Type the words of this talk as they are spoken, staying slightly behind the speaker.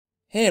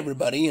Hey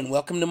everybody, and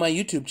welcome to my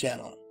YouTube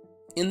channel.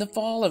 In the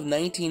fall of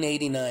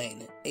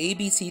 1989,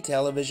 ABC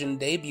Television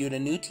debuted a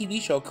new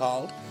TV show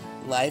called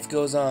Life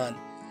Goes On.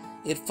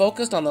 It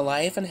focused on the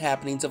life and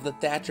happenings of the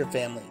Thatcher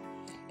family,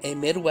 a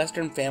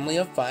Midwestern family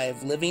of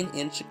 5 living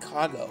in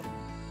Chicago.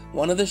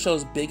 One of the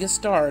show's biggest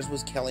stars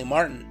was Kellie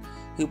Martin,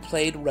 who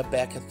played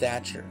Rebecca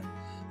Thatcher.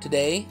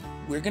 Today,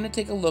 we're going to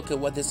take a look at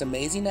what this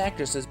amazing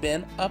actress has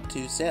been up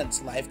to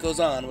since Life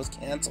Goes On was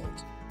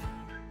canceled.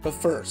 But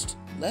first,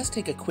 let's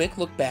take a quick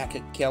look back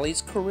at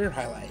Kellie's career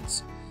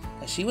highlights.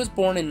 Now, she was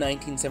born in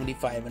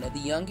 1975, and at the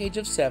young age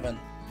of 7,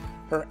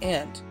 her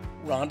aunt,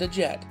 Rhonda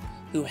Jett,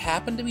 who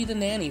happened to be the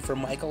nanny for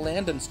Michael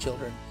Landon's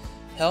children,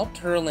 helped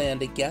her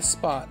land a guest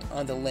spot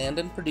on the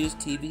Landon-produced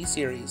TV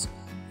series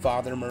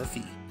Father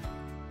Murphy.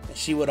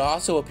 She would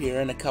also appear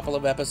in a couple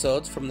of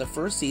episodes from the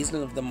first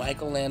season of the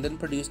Michael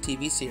Landon-produced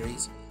TV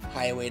series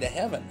Highway to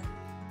Heaven.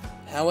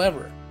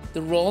 However,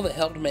 the role that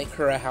helped make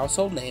her a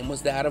household name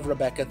was that of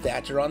Rebecca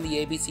Thatcher on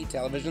the ABC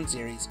television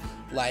series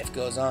Life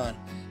Goes On.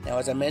 Now,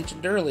 as I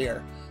mentioned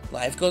earlier,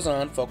 Life Goes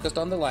On focused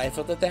on the life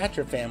of the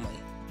Thatcher family.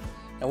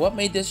 Now, what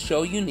made this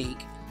show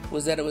unique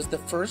was that it was the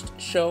first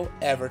show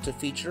ever to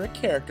feature a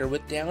character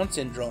with Down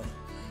syndrome.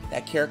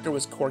 That character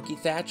was Corky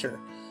Thatcher,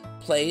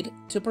 played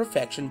to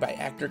perfection by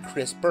actor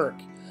Chris Burke,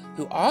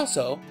 who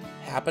also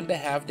happened to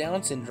have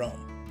Down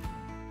syndrome.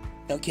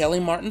 Now, Kellie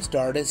Martin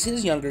starred as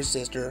his younger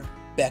sister,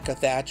 Becca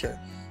Thatcher,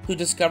 who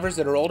discovers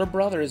that her older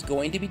brother is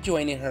going to be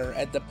joining her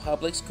at the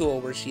public school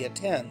where she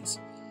attends.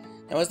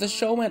 Now, as the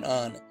show went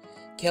on,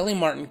 Kellie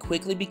Martin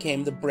quickly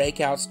became the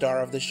breakout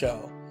star of the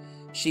show.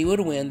 She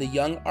would win the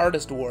Young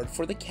Artist Award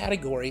for the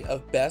category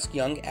of Best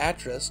Young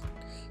Actress,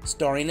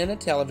 starring in a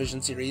television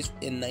series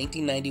in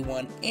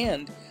 1991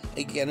 and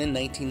again in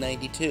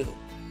 1992.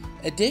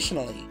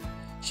 Additionally,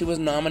 she was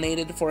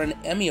nominated for an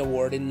Emmy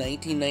Award in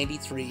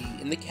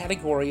 1993 in the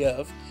category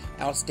of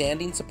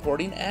Outstanding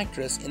Supporting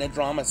Actress in a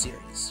Drama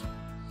Series.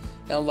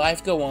 Now,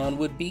 Life Go On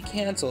would be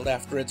canceled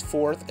after its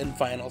 4th and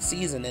final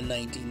season in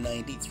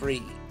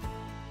 1993.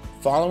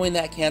 Following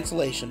that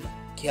cancellation,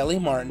 Kellie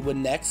Martin would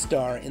next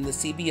star in the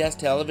CBS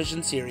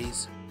television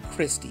series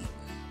Christie,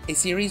 a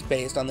series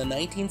based on the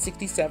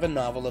 1967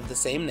 novel of the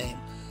same name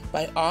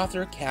by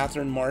author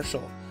Catherine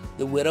Marshall,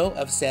 the widow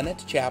of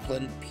Senate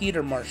Chaplain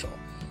Peter Marshall.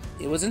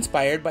 It was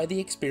inspired by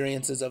the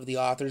experiences of the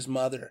author's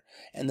mother,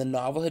 and the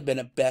novel had been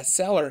a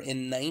bestseller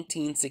in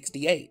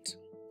 1968.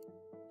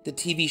 The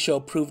TV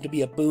show proved to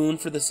be a boon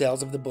for the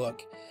sales of the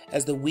book,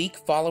 as the week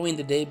following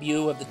the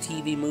debut of the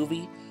TV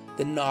movie,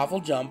 the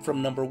novel jumped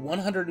from number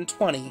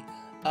 120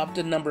 up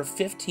to number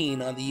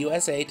 15 on the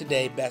USA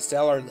Today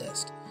bestseller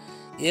list.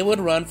 It would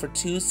run for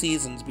 2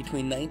 seasons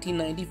between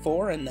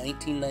 1994 and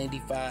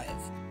 1995.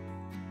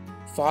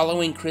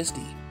 Following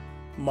Christie,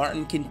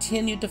 Martin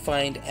continued to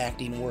find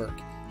acting work.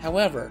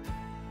 However,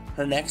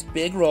 her next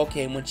big role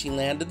came when she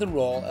landed the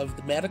role of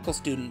the medical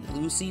student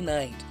Lucy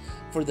Knight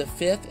for the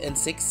 5th and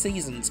 6th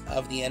seasons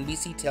of the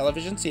NBC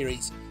television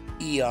series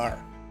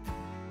ER.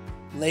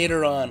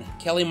 Later on,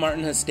 Kellie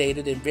Martin has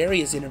stated in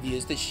various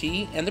interviews that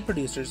she and the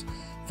producers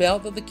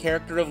felt that the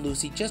character of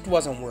Lucy just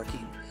wasn't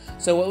working,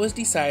 so it was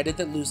decided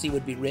that Lucy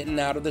would be written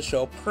out of the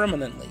show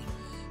permanently.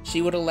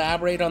 She would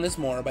elaborate on this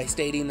more by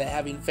stating that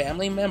having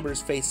family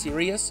members face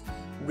serious,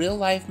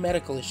 real-life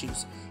medical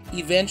issues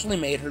eventually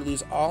made her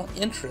lose all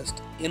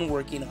interest in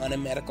working on a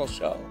medical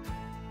show.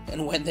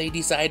 And when they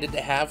decided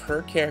to have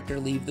her character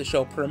leave the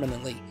show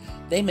permanently,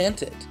 they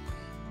meant it.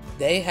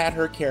 They had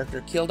her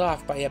character killed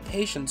off by a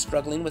patient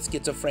struggling with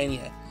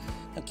schizophrenia.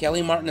 Now,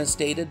 Kellie Martin has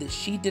stated that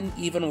she didn't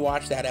even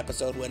watch that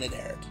episode when it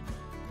aired.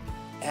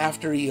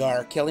 After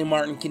ER, Kellie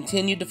Martin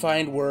continued to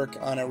find work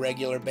on a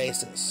regular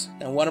basis.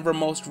 Now, one of her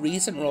most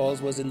recent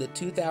roles was in the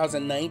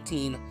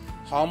 2019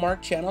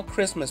 Hallmark Channel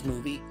Christmas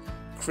movie,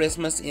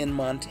 Christmas in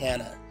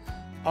Montana.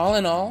 All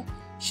in all,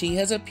 she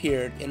has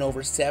appeared in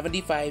over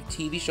 75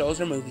 TV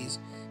shows or movies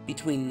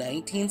between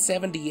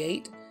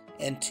 1978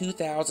 and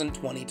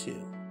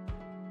 2022.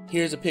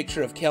 Here's a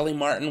picture of Kellie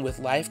Martin with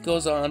Life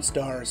Goes On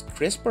stars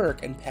Chris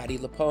Burke and Patti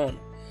LuPone.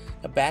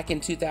 Now, back in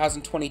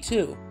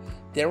 2022,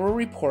 there were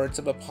reports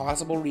of a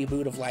possible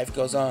reboot of Life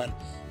Goes On,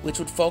 which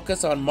would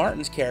focus on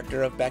Martin's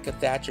character of Becca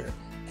Thatcher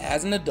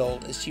as an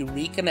adult as she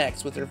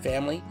reconnects with her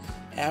family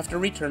after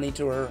returning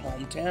to her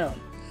hometown.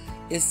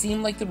 It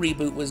seemed like the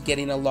reboot was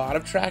getting a lot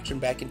of traction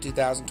back in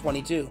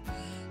 2022,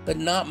 but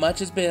not much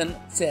has been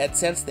said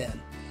since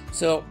then,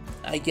 so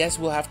I guess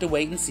we'll have to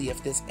wait and see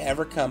if this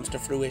ever comes to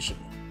fruition.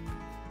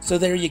 So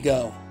there you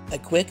go, a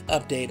quick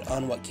update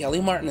on what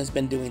Kellie Martin has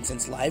been doing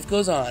since Life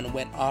Goes On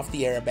went off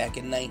the air back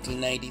in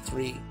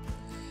 1993.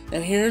 Now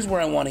here's where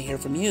I want to hear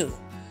from you.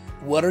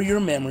 What are your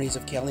memories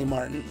of Kellie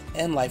Martin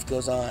and Life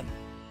Goes On?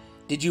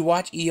 Did you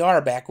watch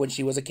ER back when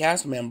she was a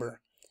cast member?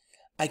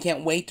 I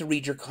can't wait to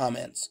read your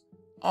comments.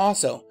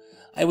 Also,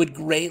 I would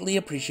greatly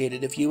appreciate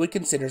it if you would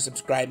consider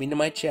subscribing to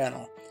my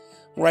channel,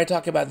 where I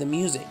talk about the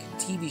music,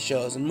 TV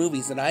shows, and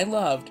movies that I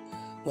loved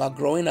while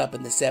growing up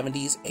in the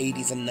 70s,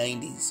 80s, and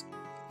 90s.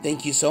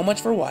 Thank you so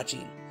much for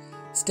watching.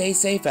 Stay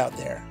safe out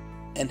there,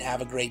 and have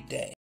a great day.